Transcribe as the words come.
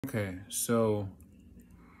Okay, so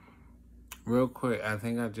real quick, I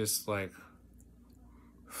think I just like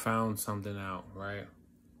found something out, right?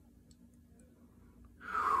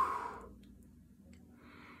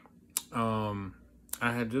 I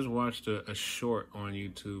had just watched a short on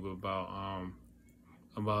YouTube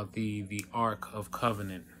about the Ark of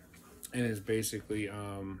Covenant, and it's basically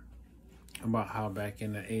about how back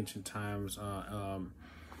in the ancient times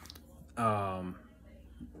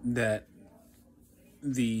that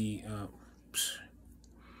the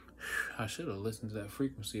I should have listened to that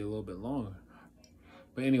frequency a little bit longer.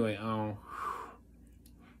 But anyway, how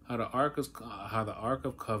the Ark of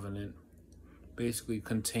Covenant basically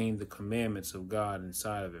contained the commandments of God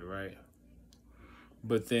inside of it, right?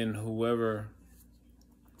 But then whoever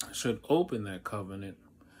should open that covenant,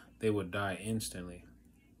 they would die instantly.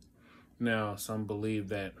 Now, some believe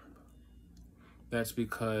that that's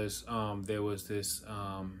because there was this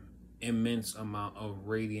immense amount of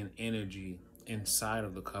radiant energy inside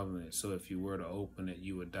of the covenant. So if you were to open it,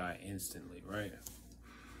 you would die instantly, right?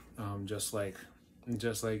 Just like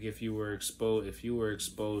if you were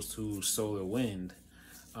exposed to solar wind,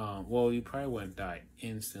 well, you probably wouldn't die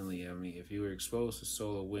instantly. I mean, if you were exposed to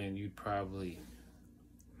solar wind, you'd probably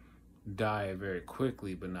die very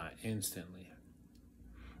quickly, but not instantly.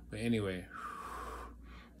 But anyway,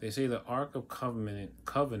 they say the Ark of Covenant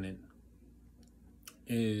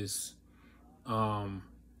is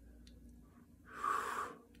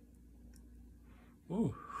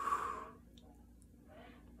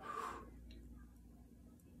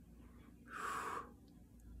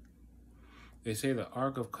They say the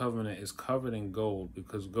Ark of Covenant is covered in gold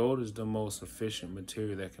because gold is the most efficient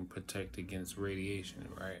material that can protect against radiation,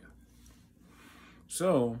 right?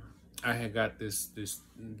 So I had got this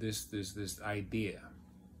idea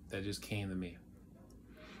that just came to me.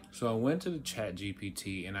 So I went to the Chat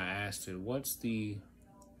GPT and I asked it, what's the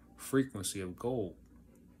frequency of gold?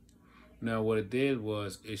 Now what it did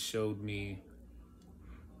was it showed me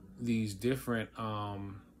these different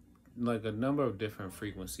like a number of different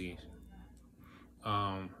frequencies.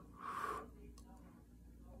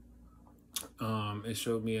 It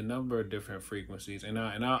showed me a number of different frequencies, and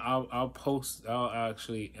I'll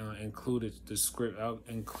actually include I'll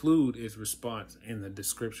include its response in the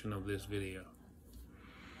description of this video.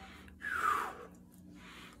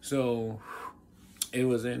 So it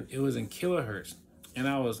was in kilohertz, and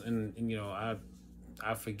I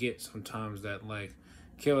forget sometimes that like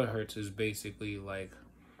kilohertz is basically like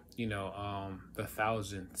the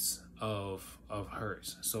thousandths of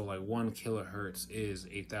hertz. So like 1 kilohertz is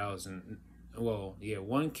 1,000. Well, yeah,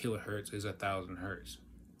 1 kilohertz is 1,000 hertz.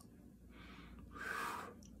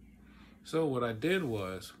 So what I did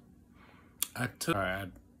was I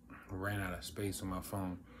ran out of space on my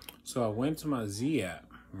phone. So I went to my Z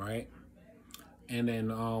app, right? And then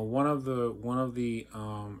one of the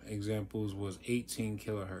examples was 18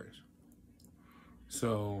 kilohertz.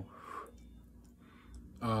 So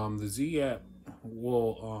the Z app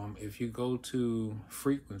will if you go to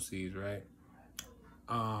frequencies, right?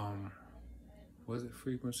 Was it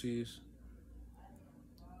frequencies?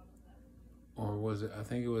 Or was it I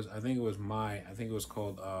think it was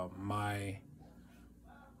called my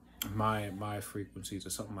frequencies or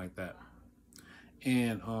something like that.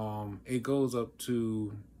 And it goes up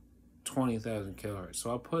to 20,000 kilohertz.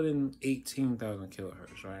 So I put in 18,000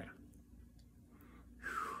 kilohertz, right?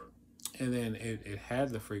 And then it had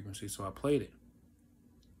the frequency, so I played it.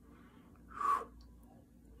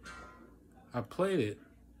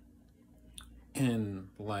 And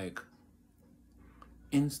like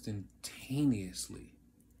instantaneously,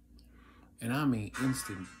 and I mean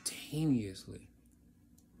instantaneously,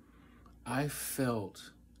 I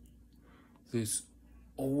felt this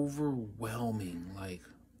overwhelming, like,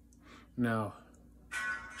 now,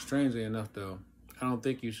 strangely enough though, I don't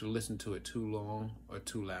think you should listen to it too long or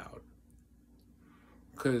too loud,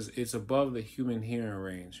 because it's above the human hearing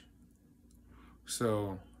range.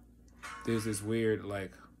 So there's this weird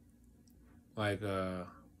like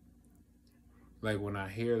when I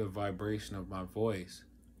hear the vibration of my voice,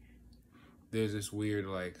 there's this weird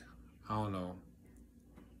like, I don't know,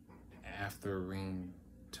 after ring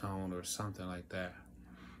tone or something like that.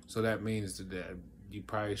 So that means that you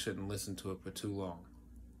probably shouldn't listen to it for too long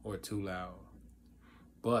or too loud.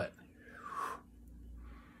 But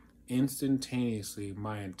instantaneously,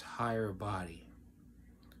 my entire body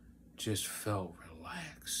just felt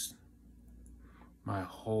relaxed. My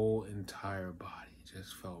whole entire body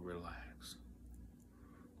just felt relaxed.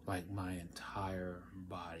 Like my entire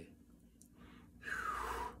body.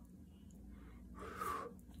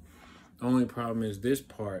 The only problem is this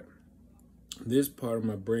part of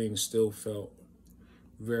my brain still felt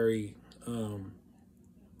very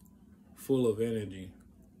full of energy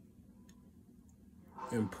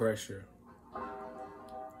and pressure.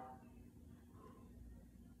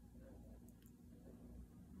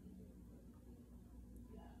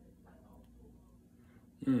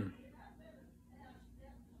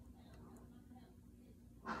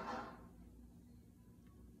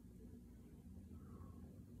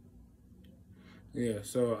 Yeah,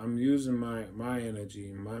 so I'm using my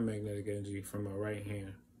energy, my magnetic energy from my right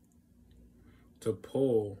hand to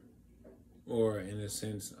pull, or in a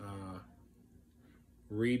sense,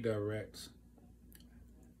 redirect,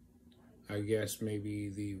 I guess maybe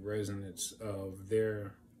the resonance of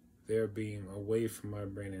their being away from my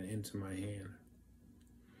brain and into my hand.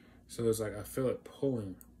 So it's like I feel it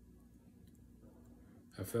pulling.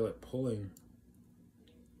 I feel it pulling.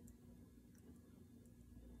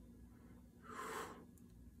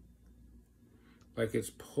 Like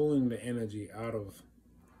it's pulling the energy out of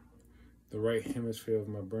the right hemisphere of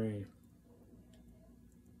my brain.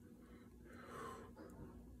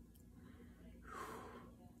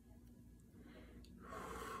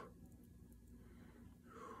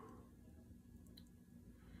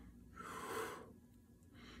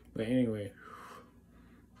 But anyway,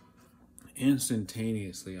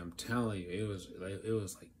 instantaneously, I'm telling you, it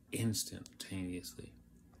was like instantaneously.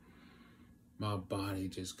 My body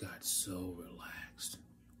just got so relaxed.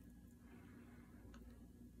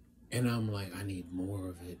 And I'm like, I need more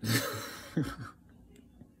of it.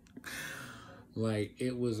 Like,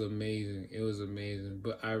 it was amazing. It was amazing.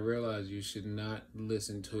 But I realized you should not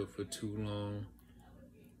listen to it for too long.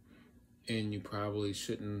 And you probably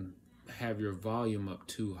shouldn't have your volume up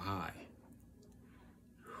too high.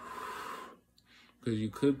 Because you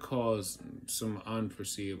could cause some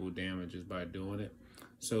unforeseeable damages by doing it.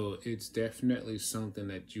 So it's definitely something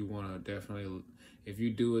that you want to definitely, if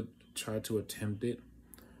you do it, try to attempt it.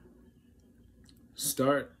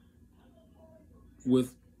 Start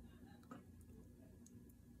with,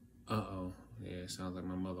 yeah, it sounds like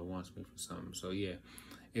my mother wants me for something. So yeah,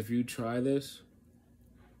 if you try this,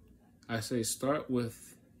 I say start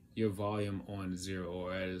with your volume on 0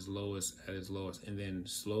 or at its lowest, and then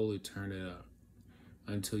slowly turn it up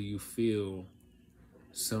until you feel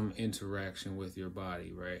some interaction with your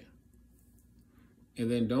body, right?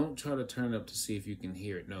 And then don't try to turn it up to see if you can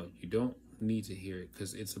hear it. No, you don't need to hear it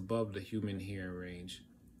because it's above the human hearing range.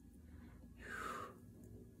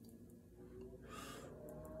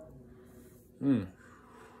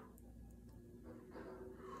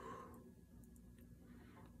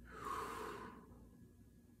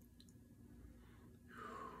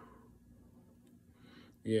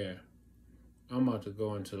 Yeah, I'm about to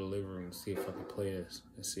go into the living room and see if I can play this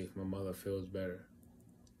and see if my mother feels better.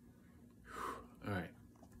 All right.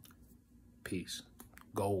 Peace.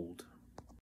 Gold.